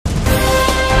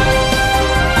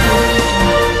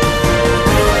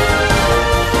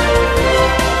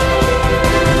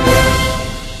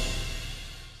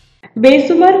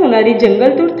बेसुमार होणारी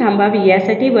जंगलतोड थांबावी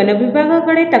यासाठी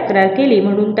वनविभागाकडे तक्रार केली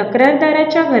म्हणून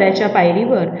तक्रारदाराच्या घराच्या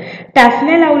पायरीवर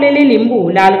टाचण्या लावलेले लिंबू,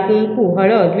 लाल कुंकू,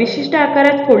 हळद, विशिष्ट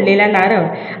आकारात फोडलेला नारळ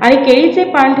आणि केळीचे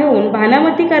पान ठेवून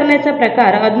भानामती करण्याचा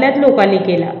प्रकार अज्ञात लोकांनी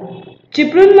केला।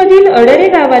 चिपळूणमधील अडरे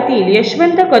गावातील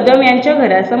यशवंत कदम यांच्या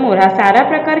घरासमोर हा सारा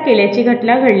प्रकार केल्याची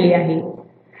घटना घडली आहे।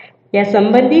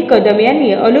 यासंबंधी कदम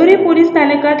यांनी अलोरे पोलीस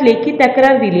स्थानकात लेखी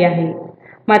तक्रार दिली आहे,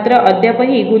 मात्र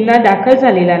अद्यापही गुन्हा दाखल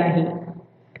झालेला नाही।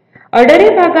 अडरे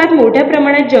भागात मोठ्या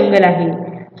प्रमाणात जंगल आहे।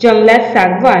 जंगलात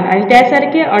सागवान आणि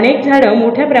त्यासारखे अनेक झाडं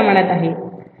मोठ्या प्रमाणात आहेत।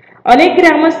 अनेक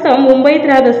ग्रामस्थ मुंबईत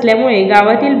राहत असल्यामुळे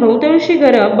गावातील बहुतांशी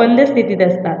घरं बंद स्थितीत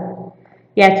असतात।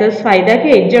 याचाच फायदा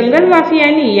घेत जंगल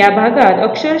माफियांनी या भागात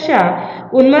अक्षरशः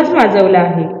उन्माद माजवला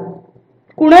आहे।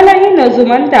 कुणालाही न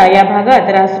जुमानता या भागात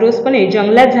रासरोसपणे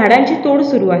जंगलात झाडांची तोड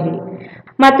सुरू आहे।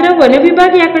 मात्र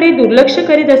वनविभाग याकडे दुर्लक्ष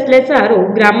करीत असल्याचा आरोप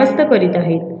ग्रामस्थ करीत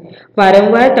आहेत।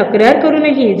 वारंवार तक्रार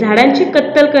करूनही झाडांची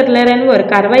कत्तल करणाऱ्यांवर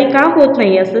कारवाई का होत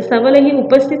नाही असा सवालही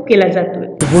उपस्थित केला जातोय।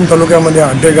 चिपळूण तालुक्यामध्ये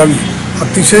आड्डे गावी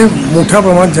अतिशय मोठ्या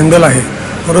प्रमाणात जंगल आहे,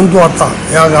 परंतु आता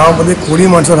या गावामध्ये कोणी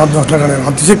माणसं राहत नसल्याकारणे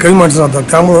अतिशय कमी माणसं राहतात।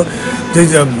 त्यामुळं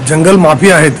जे जंगल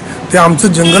माफी आहेत ते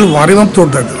आमचं जंगल वारेमाप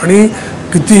तोडतात आणि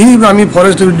कितीही आम्ही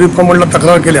फॉरेस्ट डिपार्टमेंटला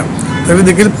तक्रार केल्या तरी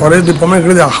देखील फॉरेस्ट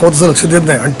डिपार्टमेंटकडे हवं तसं लक्ष देत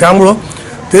नाही आणि त्यामुळं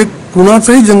ते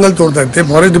कुणाचंही जंगल तोडतात। ते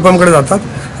फॉरेस्ट डिपार्टमेंटकडे जातात,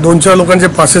 2-4 लोकांचे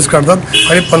पासेस काढतात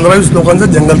आणि 15-20 लोकांचं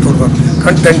जंगल तोडतात,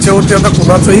 कारण त्यांच्यावरती आता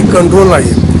कुणाचंही कंट्रोल नाही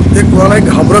आहे। ते कुणालाही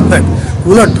घाबरत नाहीत।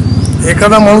 उलट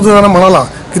एखादा माणूस जर म्हणाला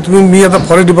की मी आता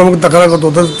फॉरेस्ट डिपार्टमेंट तक्रार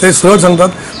करतो तर ते सरळ सांगतात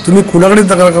तुम्ही कुणाकडे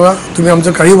तक्रार करा, तुम्ही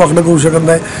आमचं काही वाकडं करू शकत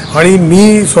नाही। आणि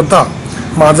मी स्वतः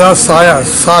माझा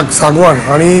सागवान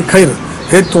आणि खैर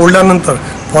हे तोडल्यानंतर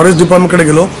फॉरेस्ट डिपार्टमेंटकडे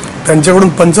गेलो, त्यांच्याकडून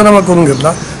पंचनामा करून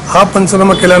घेतला। हा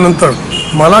पंचनामा केल्यानंतर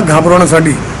मला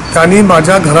घाबरवण्यासाठी त्यांनी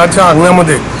माझ्या घराच्या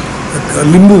अंगणामध्ये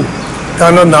लिंबू,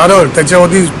 त्यानं नारळ,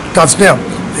 त्याच्यावरती टाचण्या,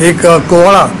 एक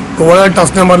कोवळा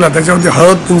टाचण्या मारल्या, त्याच्यावरती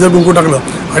हळद, पिंजर, कुंकू टाकलं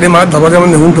आणि माझ्या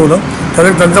दरवाजामध्ये नेऊन ठेवलं।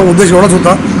 तर त्यांचा उद्देश एवढाच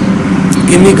होता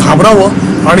की मी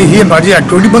घाबरावं आणि ही माझी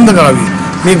ॲक्टिव्हिटी बंद करावी।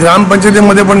 मी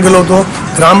ग्रामपंचायतीमध्ये पण गेलो होतो,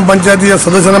 ग्रामपंचायतीच्या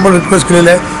सदस्यांना पण रिक्वेस्ट केलेली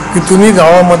आहे की तुम्ही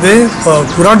गावामध्ये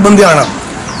कुऱ्हाडबंदी आणा।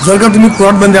 जर का तुम्ही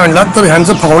कुऱ्हाडबंदी आणलात तर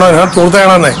ह्यांचं फावणार ह्यांना तोडता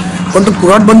येणार नाही, पण तो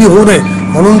कुऱ्हाडबंदी होऊ नये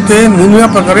म्हणून ते निरनिराळ्या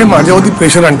प्रकारे माझ्यावरती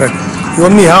प्रेशर आणतात।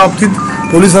 इव्हन मी ह्या बाबतीत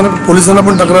पोलिसांना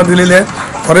पण तक्रार दिलेली आहे,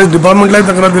 फॉरेस्ट डिपार्टमेंटलाही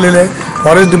तक्रार दिलेली आहे।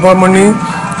 फॉरेस्ट डिपार्टमेंटनी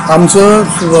आमचं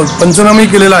पंचनामाही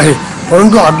केलेलं आहे,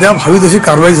 परंतु अद्याप हवी तशी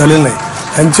कारवाई झालेली नाही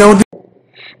ह्यांच्यावरती।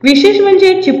 विशेष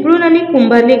म्हणजे चिपळूण आणि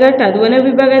कुंभारली घाटात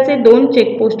वनविभागाचे 2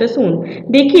 चेकपोस्ट असून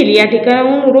देखील या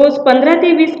ठिकाणाहून रोज 15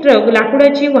 ते 20 ट्रक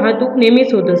लाकडाची वाहतूक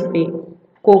नेहमीच होत असते।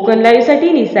 कोकण लाईव्हसाठी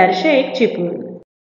निसार शेख, चिपळूण।